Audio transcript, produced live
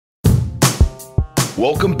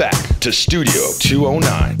Welcome back to Studio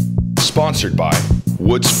 209, sponsored by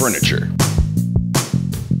Woods Furniture,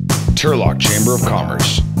 Turlock Chamber of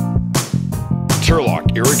Commerce,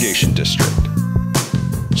 Turlock Irrigation District.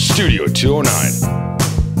 Studio 209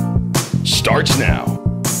 starts now.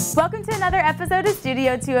 Welcome to another episode of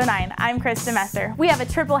Studio 209. I'm Krista Messer. We have a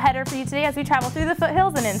triple header for you today as we travel through the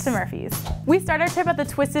foothills and into Murphy's. We start our trip at the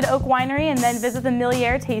Twisted Oak Winery and then visit the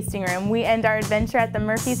Milliaire Tasting Room. We end our adventure at the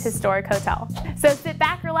Murphy's Historic Hotel. So sit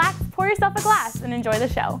back, relax, pour yourself a glass, and enjoy the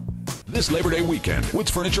show. This Labor Day weekend,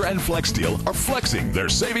 Woods Furniture and Flex Steel are flexing their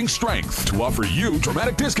saving strength to offer you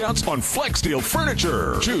dramatic discounts on Flex Steel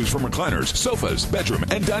furniture. Choose from recliners, sofas, bedroom,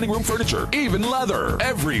 and dining room furniture, even leather.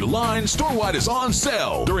 Every line store-wide is on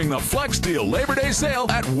sale during the Flex Steel Labor Day sale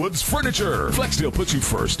at Woods Furniture. Flex Steel puts you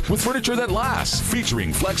first with furniture that lasts,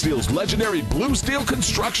 featuring Flex Steel's legendary blue steel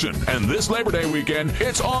construction. And this Labor Day weekend,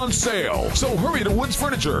 it's on sale. So hurry to Woods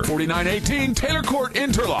Furniture, 4918 Taylor Court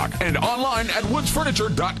in Turlock, and online at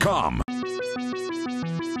woodsfurniture.com.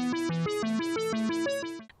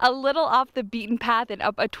 A little off the beaten path and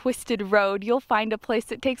up a twisted road, you'll find a place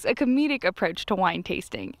that takes a comedic approach to wine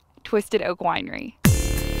tasting, Twisted Oak Winery.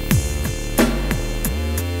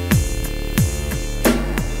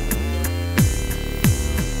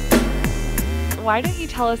 Why don't you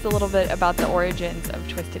tell us a little bit about the origins of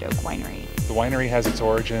Twisted Oak Winery? The winery has its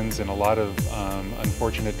origins in a lot of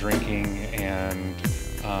unfortunate drinking and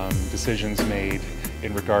decisions made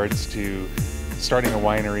in regards to starting a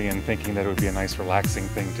winery and thinking that it would be a nice relaxing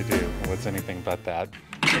thing to do. Well, it's anything but that.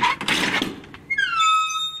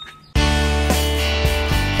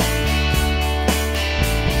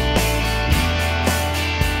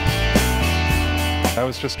 I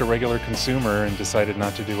was just a regular consumer and decided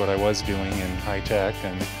not to do what I was doing in high tech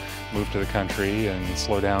and moved to the country and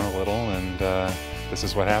slow down a little, and this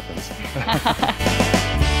is what happens.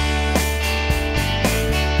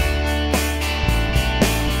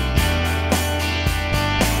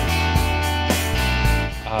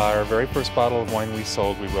 Our very first bottle of wine we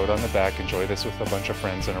sold, we wrote on the back, "Enjoy this with a bunch of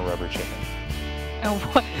friends and a rubber chicken." And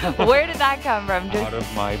where did that come from? Out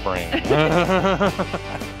of my brain.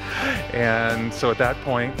 And so at that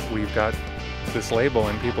point, we've got this label,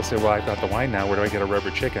 and people say, "Well, I've got the wine now. Where do I get a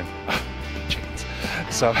rubber chicken?" Chickens.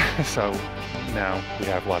 So now we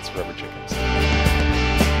have lots of rubber chickens.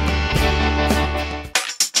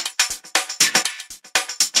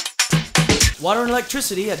 Water and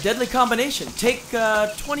electricity, a deadly combination. Take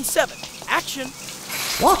 27. Action.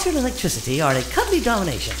 Water and electricity are a cuddly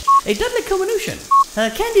domination, a deadly comminution,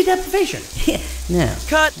 a candy deprivation. No.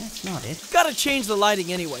 Cut. That's not it. Gotta change the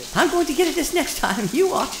lighting anyway. I'm going to get it this next time. You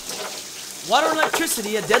watch. Water and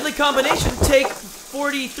electricity, a deadly combination. Take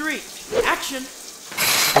 43. Action.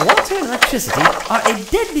 Water and electricity are a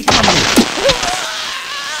deadly combination.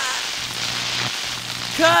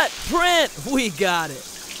 Cut. Print. We got it.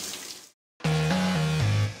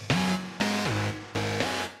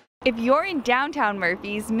 If you're in downtown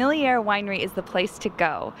Murphy's, Milliaire Winery is the place to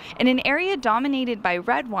go. In an area dominated by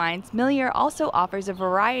red wines, Milliaire also offers a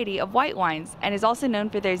variety of white wines and is also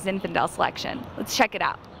known for their Zinfandel selection. Let's check it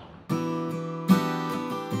out.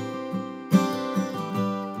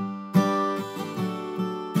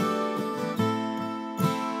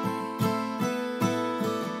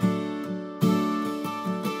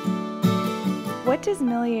 What does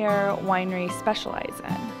Milliaire Winery specialize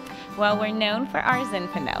in? Well, we're known for our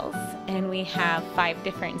Zinfandels, and we have 5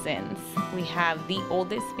 different Zins. We have the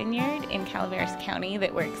oldest vineyard in Calaveras County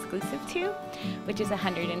that we're exclusive to, which is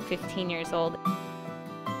 115 years old.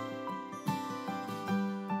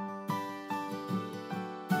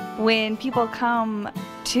 When people come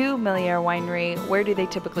to Milliaire Winery, where do they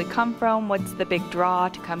typically come from? What's the big draw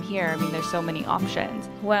to come here? I mean, there's so many options.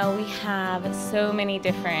 Well, we have so many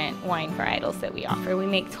different wine varietals that we offer. We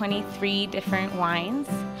make 23 different wines.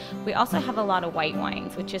 We also have a lot of white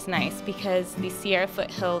wines, which is nice because the Sierra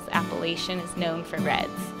Foothills appellation is known for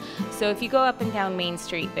reds. So if you go up and down Main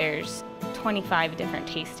Street, there's 25 different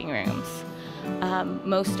tasting rooms.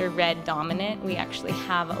 Most are red dominant. We actually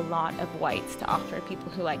have a lot of whites to offer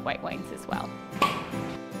people who like white wines as well.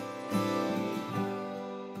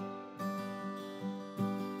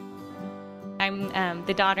 I'm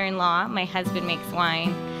the daughter-in-law. My husband makes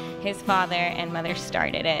wine. His father and mother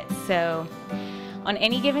started it. So on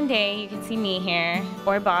any given day, you can see me here,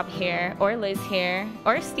 or Bob here, or Liz here,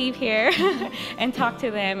 or Steve here, and talk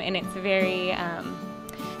to them, and it's very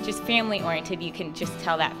just family oriented. You can just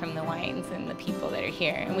tell that from the wines and the people that are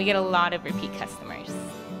here. And we get a lot of repeat customers.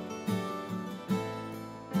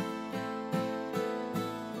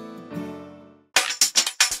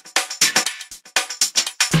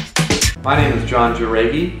 My name is John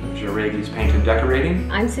Jaregi, Jaregi's Paint and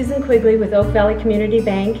Decorating. I'm Susan Quigley with Oak Valley Community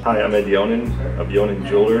Bank. Hi, I'm Ed Yonan of Yonan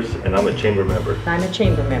Jewelers, and I'm a chamber member. I'm a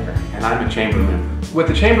chamber member. And I'm a chamber member. What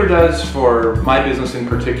the chamber does for my business in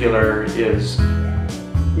particular is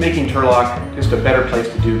making Turlock just a better place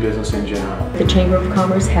to do business in general. The Chamber of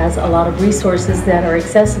Commerce has a lot of resources that are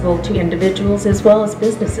accessible to individuals as well as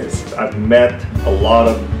businesses. I've met a lot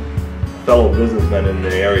of fellow businessmen in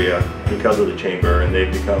the area because of the chamber, and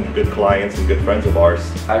they've become good clients and good friends of ours.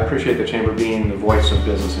 I appreciate the chamber being the voice of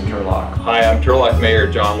business in Turlock. Hi, I'm Turlock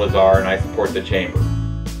Mayor John Lazar, and I support the chamber.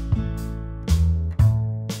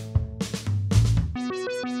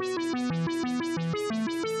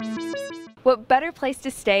 What better place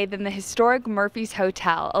to stay than the historic Murphy's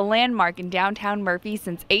Hotel, a landmark in downtown Murphy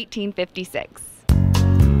since 1856.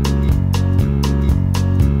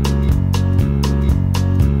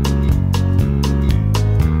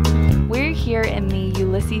 We're here in the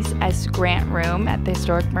Ulysses S. Grant room at the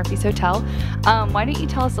historic Murphy's Hotel. Why don't you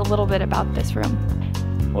tell us a little bit about this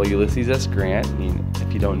room? Well, Ulysses S. Grant,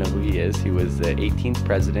 if you don't know who he is, he was the 18th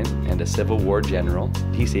president and a Civil War general.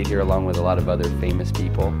 He stayed here along with a lot of other famous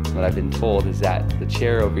people. What I've been told is that the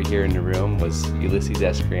chair over here in the room was Ulysses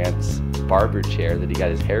S. Grant's barber chair that he got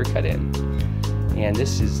his hair cut in. And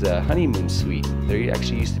this is the honeymoon suite. There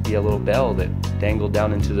actually used to be a little bell that dangled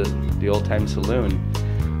down into the old-time saloon.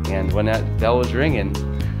 And when that bell was ringing,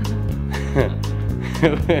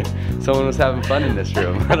 someone was having fun in this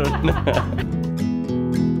room. I don't know.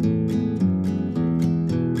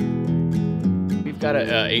 Got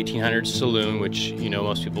a 1800s saloon, which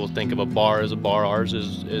most people think of a bar as a bar. Ours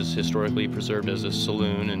is historically preserved as a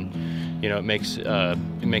saloon, and it makes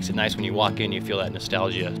it nice when you walk in. You feel that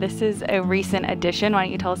nostalgia. This is a recent addition. Why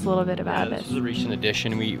don't you tell us a little bit about this? This is a recent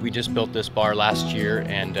addition. We just built this bar last year,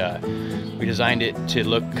 and we designed it to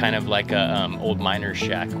look kind of like a old miner's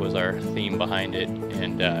shack was our theme behind it,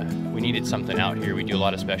 and we needed something out here. We do a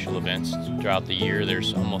lot of special events throughout the year.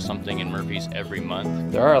 There's almost something in Murphy's every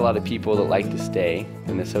month. There are a lot of people that like to stay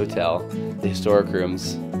in this hotel, the historic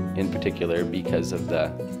rooms in particular, because of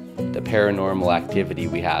the paranormal activity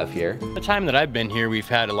we have here. The time that I've been here, we've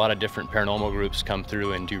had a lot of different paranormal groups come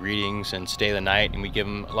through and do readings and stay the night, and we give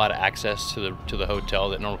them a lot of access to the hotel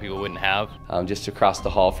that normal people wouldn't have. Just across the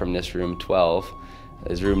hall from this room 12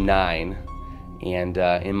 is room 9. And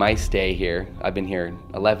in my stay here, I've been here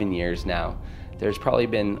 11 years now, there's probably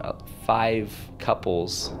been 5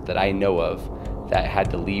 couples that I know of that had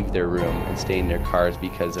to leave their room and stay in their cars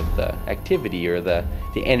because of the activity or the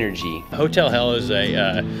energy. Hotel Hell is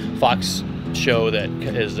a Fox show that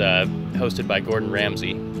is hosted by Gordon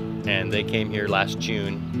Ramsay, and they came here last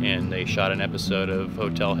June and they shot an episode of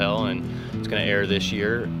Hotel Hell, and it's going to air this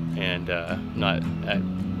year, and not at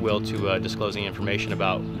will to disclose any information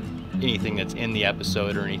about anything that's in the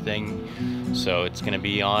episode or anything. So it's going to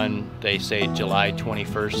be on, they say, July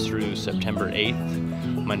 21st through September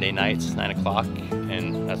 8th, Monday nights, 9 o'clock,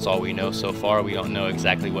 and that's all we know so far. We don't know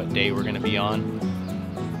exactly what day we're going to be on.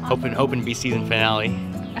 Hoping to be season finale,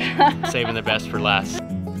 saving the best for last.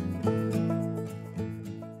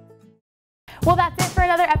 Well, that's it for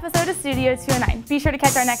another episode of Studio 209. Be sure to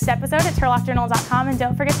catch our next episode at turlockjournal.com, and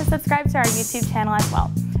don't forget to subscribe to our YouTube channel as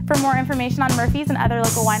well. For more information on Murphy's and other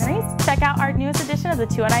local wineries, check out our newest edition of the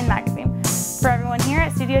 209 magazine. For everyone here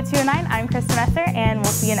at Studio 209, I'm Krista Messer, and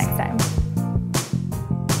we'll see you next time.